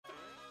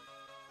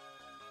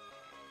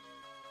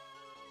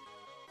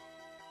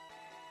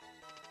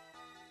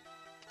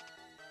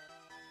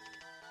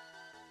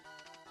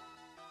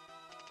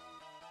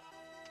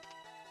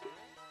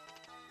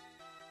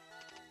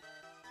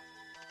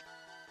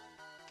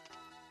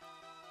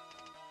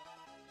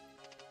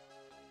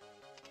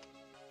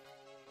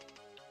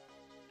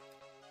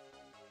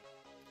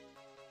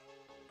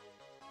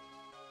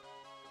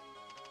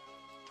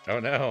Oh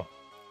no.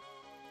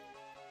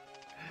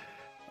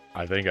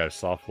 I think I've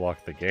soft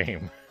locked the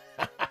game.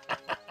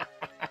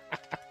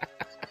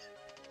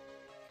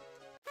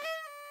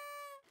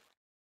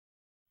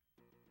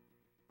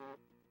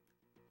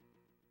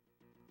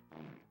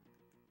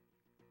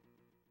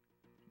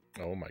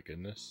 Oh my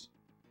goodness.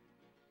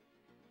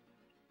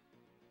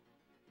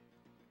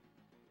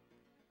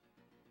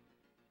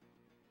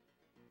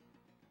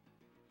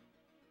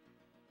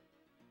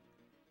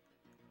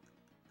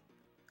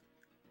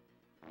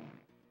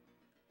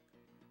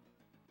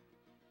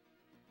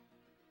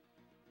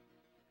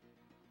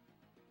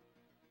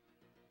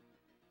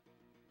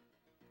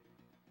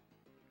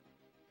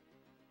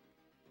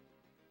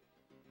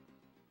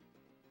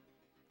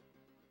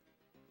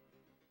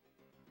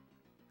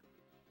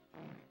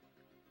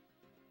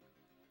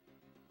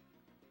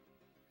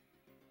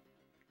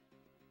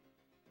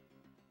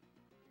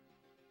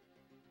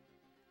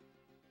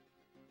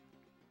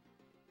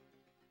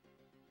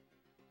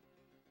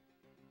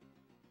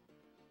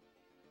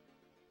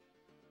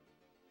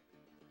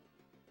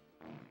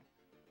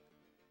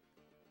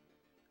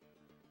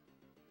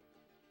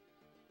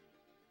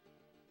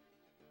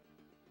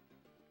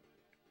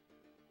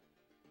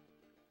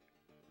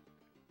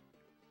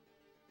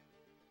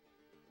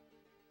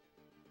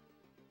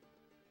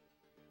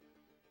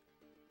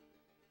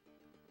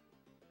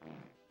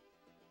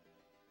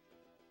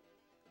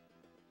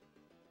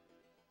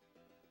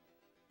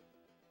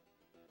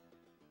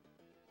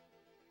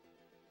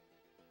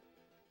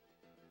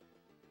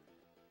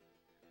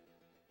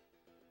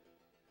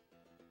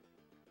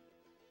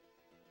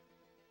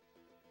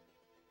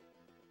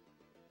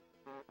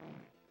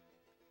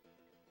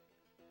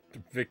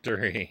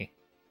 Victory.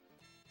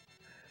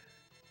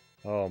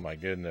 Oh my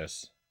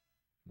goodness.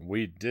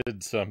 We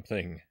did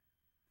something.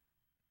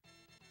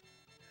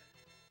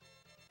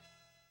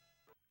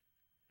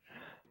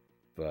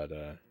 But,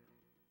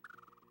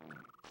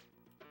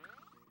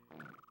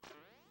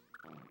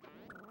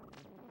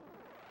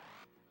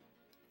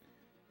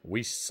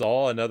 we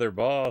saw another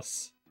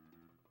boss.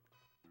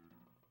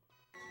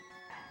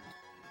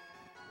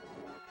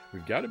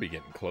 We've got to be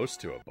getting close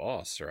to a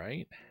boss,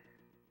 right?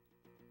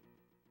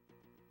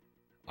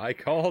 I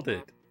called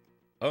it.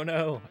 Oh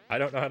no, I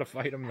don't know how to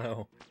fight him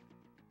though.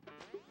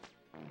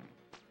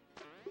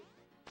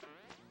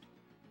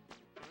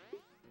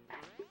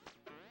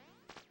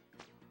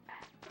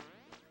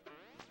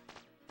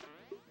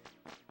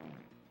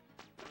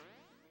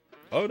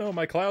 Oh no,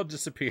 my cloud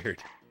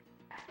disappeared.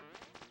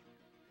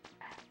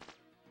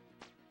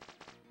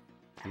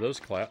 Those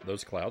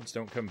clouds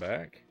don't come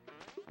back?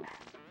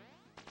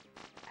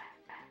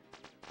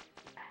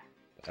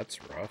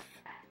 That's rough.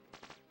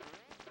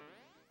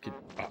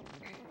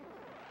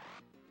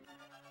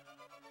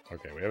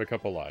 Okay, we have a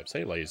couple lives.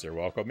 Hey, Laser,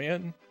 welcome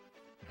in.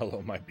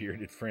 Hello, my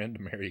bearded friend.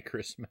 Merry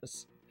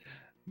Christmas.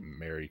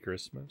 Merry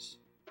Christmas.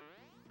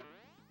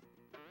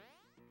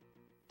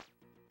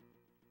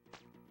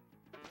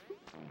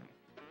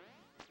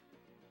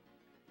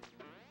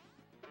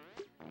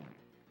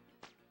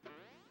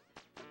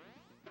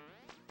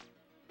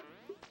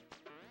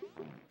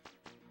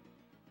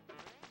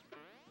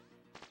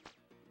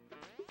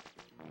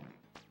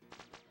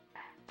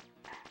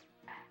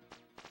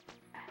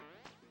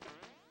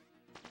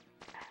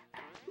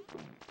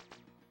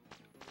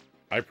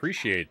 I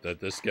appreciate that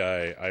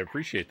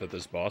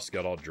this boss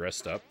got all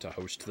dressed up to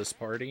host this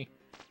party.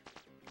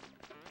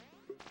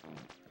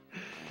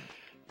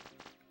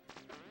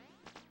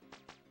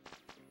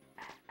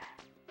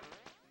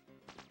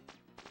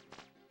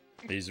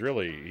 He's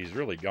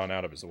really gone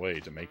out of his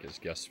way to make his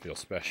guests feel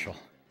special.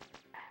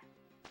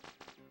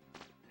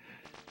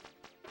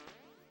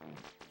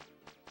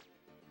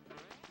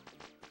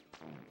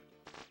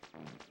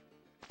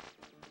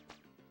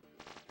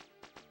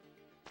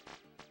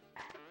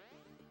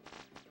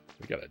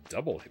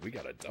 We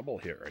got a double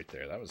hit right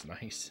there. That was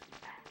nice.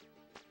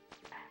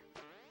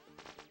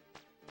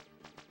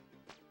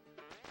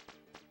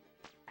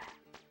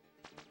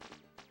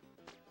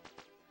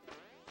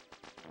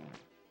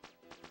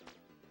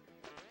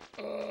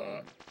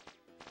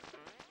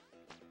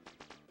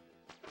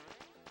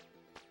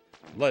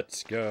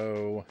 Let's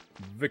go.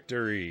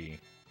 Victory.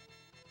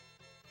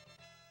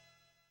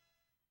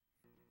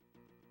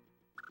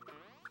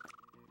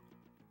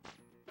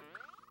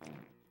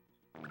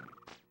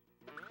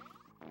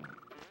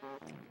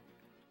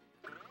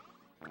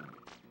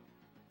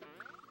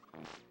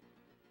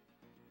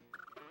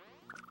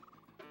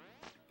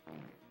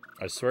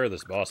 I swear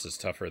this boss is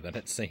tougher than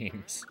it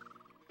seems.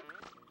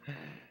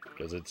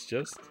 Because it's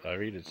just, I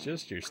mean, it's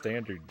just your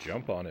standard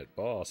jump on it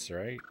boss,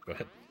 right?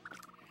 But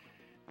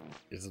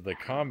it's the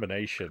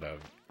combination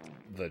of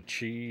the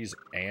cheese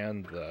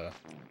and the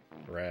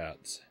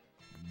rats.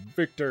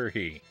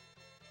 Victory!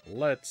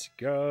 Let's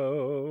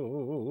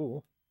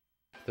go!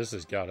 This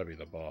has got to be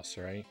the boss,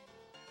 right?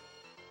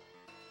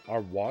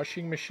 Our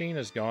washing machine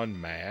has gone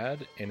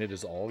mad, and it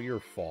is all your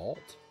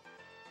fault?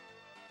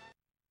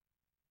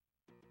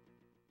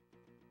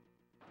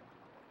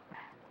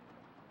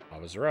 I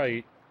was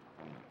right.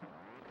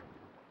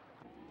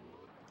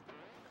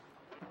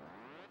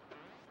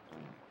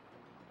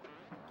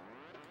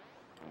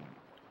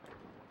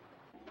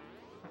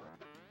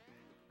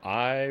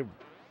 I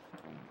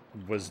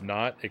was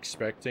not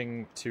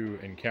expecting to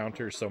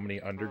encounter so many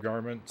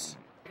undergarments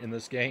in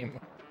this game.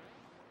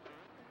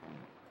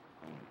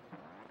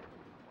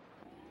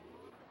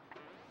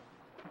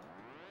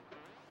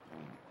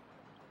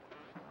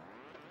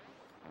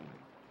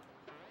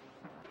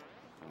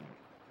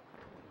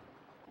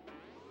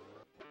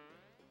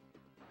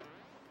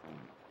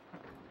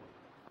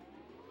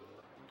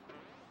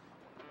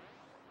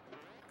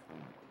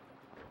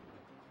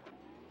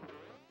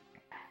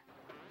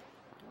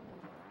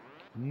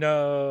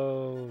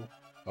 No!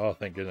 Oh,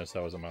 thank goodness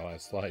that wasn't my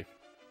last life.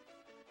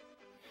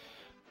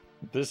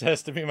 This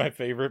has to be my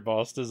favorite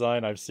boss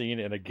design I've seen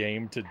in a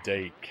game to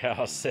date,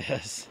 Cal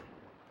says.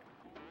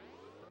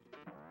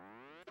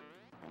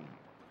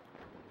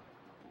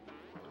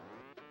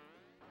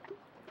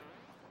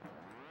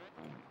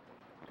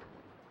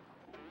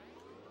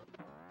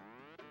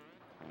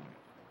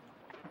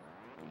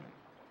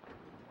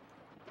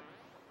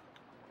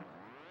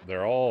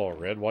 They're all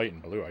red, white,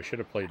 and blue. I should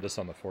have played this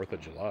on the 4th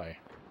of July.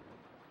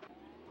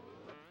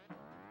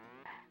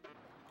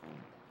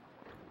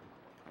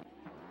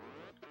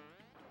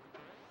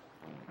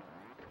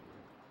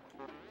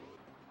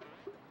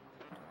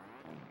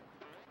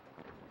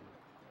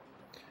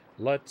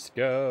 Let's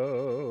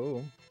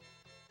go.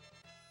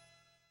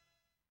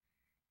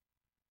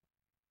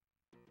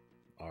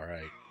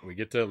 Alright, we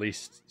get to at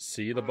least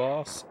see the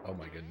boss. Oh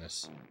my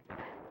goodness.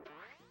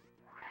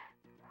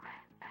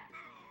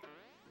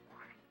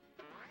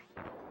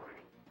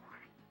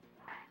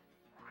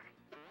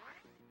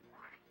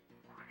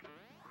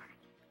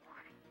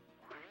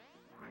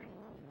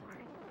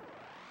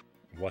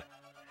 What?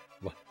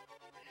 What?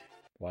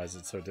 Why is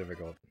it so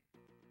difficult?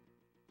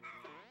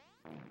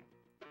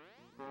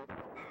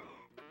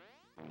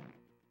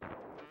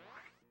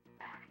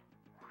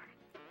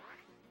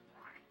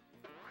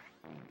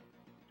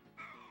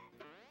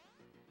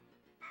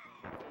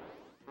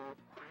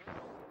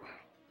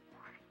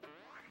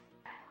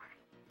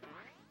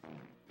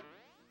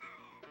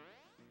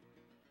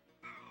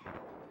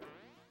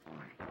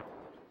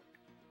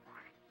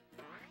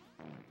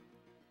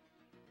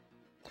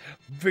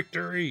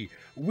 Victory!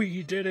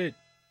 We did it!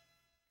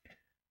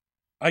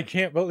 I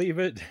can't believe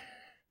it!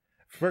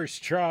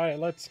 First try,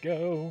 let's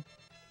go!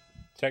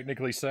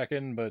 Technically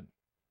second, but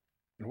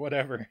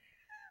whatever.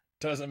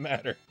 Doesn't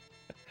matter.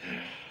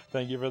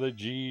 Thank you for the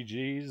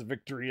GGs.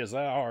 Victory is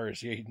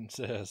ours, Yaden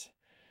says.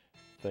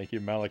 Thank you,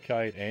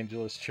 Malachite,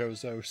 Angelus,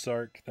 Chozo,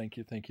 Sark. Thank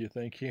you, thank you,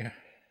 thank you.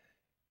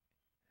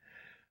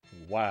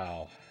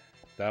 Wow.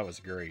 That was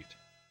great.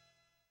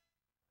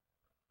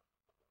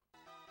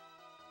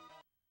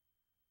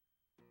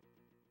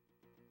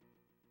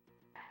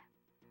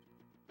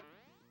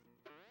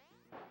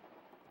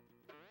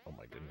 Oh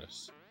my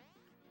goodness.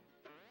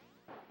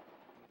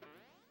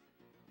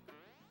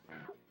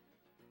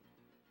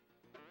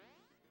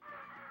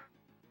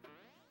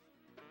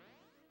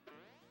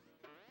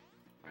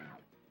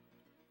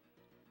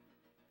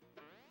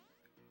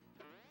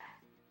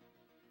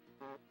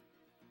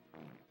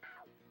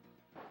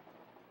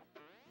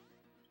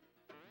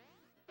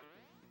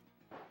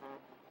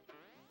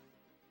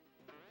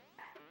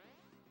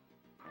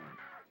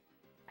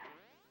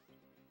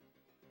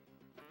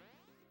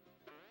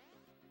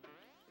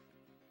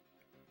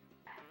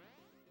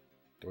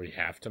 Do we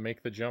have to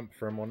make the jump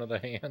from one of the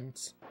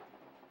hands?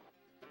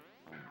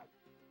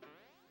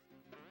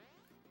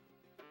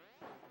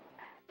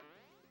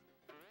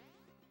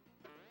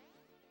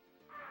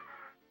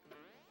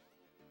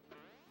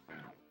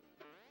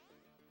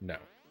 No.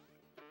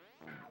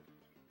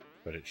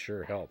 But it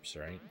sure helps,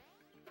 right?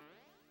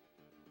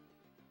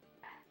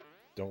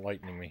 Don't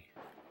lightning me.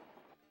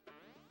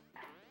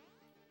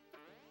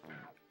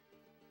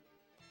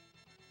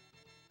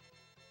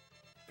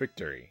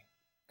 Victory.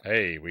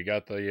 Hey, we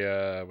got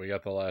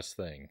the last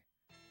thing.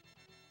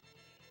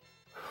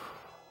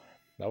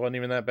 That wasn't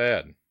even that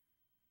bad.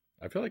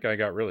 I feel like I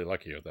got really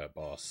lucky with that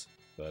boss,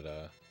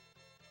 but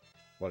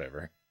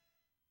whatever.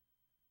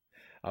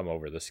 I'm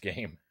over this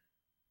game.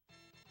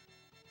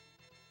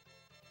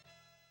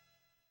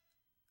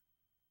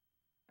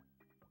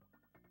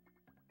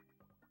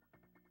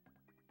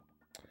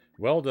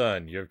 Well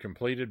done. You have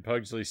completed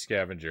Pugsley's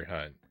scavenger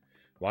hunt.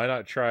 Why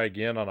not try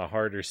again on a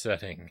harder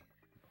setting?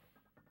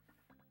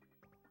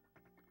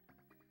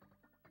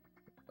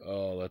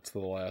 Oh, that's the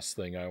last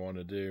thing I want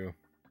to do.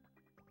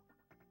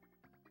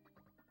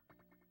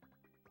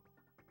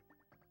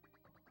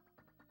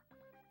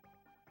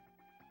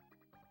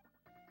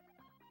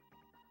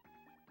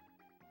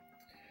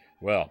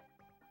 Well.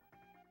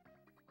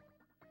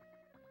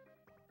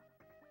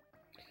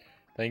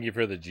 Thank you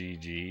for the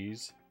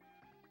GGs.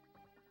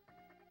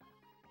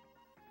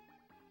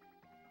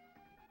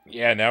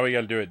 Yeah, now we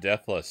gotta do it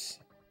deathless.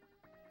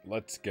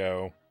 Let's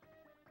go.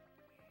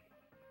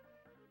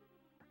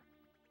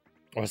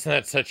 Wasn't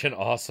that such an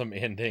awesome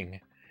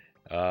ending?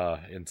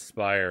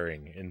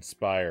 Inspiring.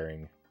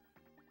 Inspiring.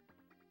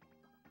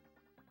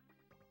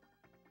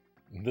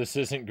 This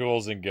isn't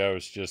Ghouls and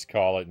Ghosts, just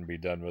call it and be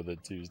done with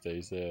it,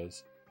 Tuesday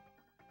says.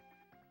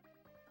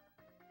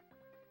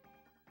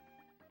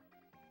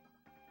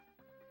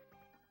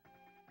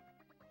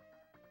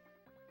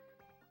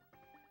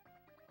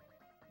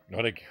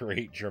 What a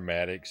great,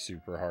 dramatic,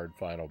 super hard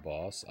final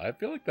boss. I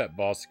feel like that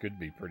boss could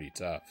be pretty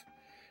tough.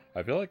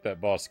 I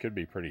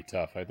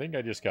think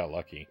I just got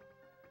lucky.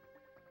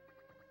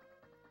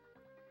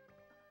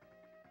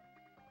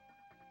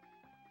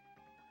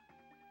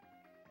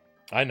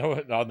 I know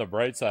it, on the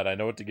bright side, I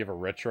know what to give a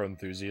retro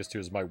enthusiast who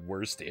is my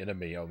worst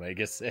enemy,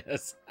 Omega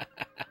says.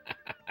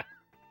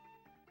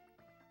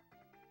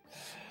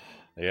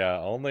 Yeah,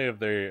 only if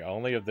they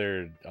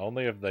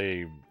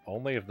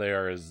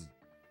are as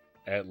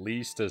at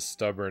least as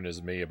stubborn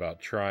as me about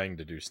trying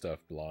to do stuff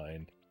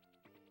blind.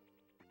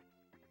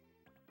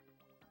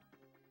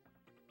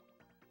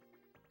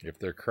 If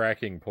their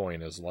cracking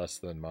point is less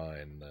than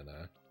mine, then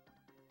it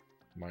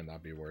might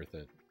not be worth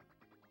it.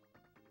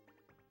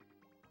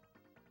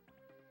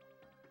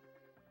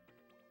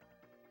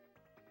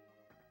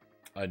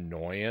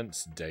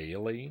 Annoyance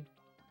daily?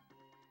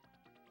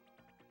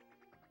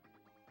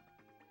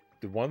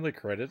 Did one of the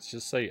credits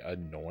just say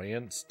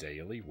annoyance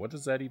daily? What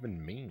does that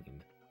even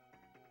mean?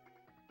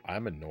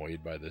 I'm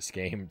annoyed by this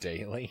game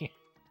daily.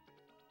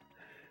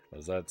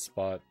 Was that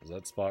spot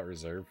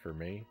reserved for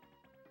me?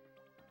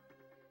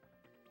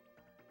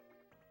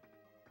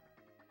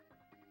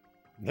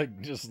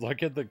 Like, just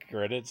look at the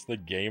credits. The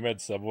game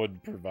had someone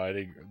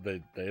providing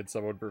they had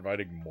someone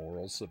providing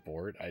moral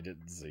support. I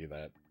didn't see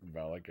that,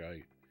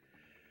 Valakite.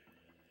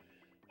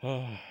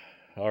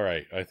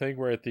 Alright, I think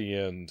we're at the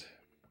end.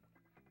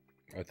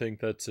 I think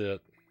that's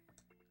it.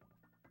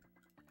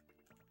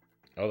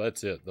 Oh,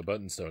 that's it. The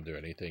buttons don't do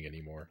anything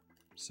anymore.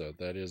 So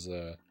that is,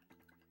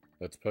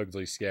 that's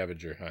Pugsley's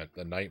scavenger hunt.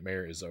 The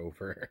nightmare is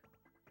over.